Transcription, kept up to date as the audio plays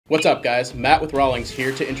What's up guys, Matt with Rawlings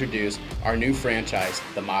here to introduce our new franchise,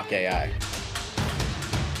 the Mach AI.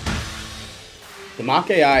 The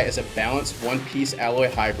Mach AI is a balanced one-piece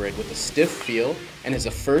alloy hybrid with a stiff feel and is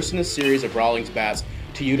the first in a series of Rawlings bats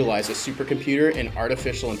to utilize a supercomputer and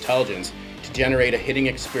artificial intelligence to generate a hitting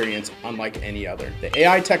experience unlike any other. The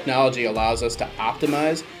AI technology allows us to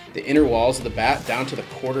optimize the inner walls of the bat down to the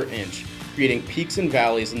quarter inch, creating peaks and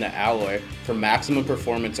valleys in the alloy for maximum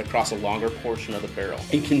performance across a longer portion of the barrel.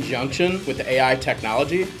 In conjunction with the AI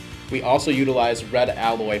technology, we also utilize Red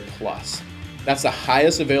Alloy Plus. That's the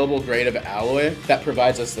highest available grade of alloy that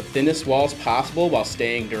provides us the thinnest walls possible while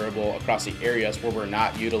staying durable across the areas where we're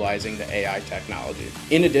not utilizing the AI technology.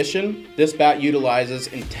 In addition, this bat utilizes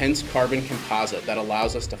intense carbon composite that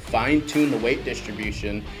allows us to fine-tune the weight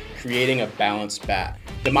distribution, creating a balanced bat.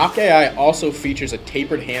 The Mach AI also features a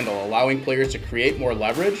tapered handle, allowing players to create more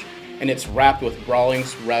leverage, and it's wrapped with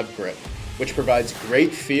Rawlings Rev Grip, which provides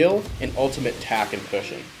great feel and ultimate tack and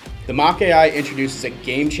cushion. The Mach AI introduces a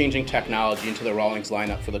game-changing technology into the Rawlings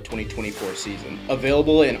lineup for the 2024 season.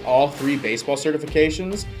 Available in all 3 baseball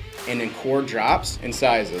certifications and in core drops and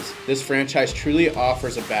sizes, this franchise truly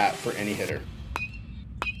offers a bat for any hitter.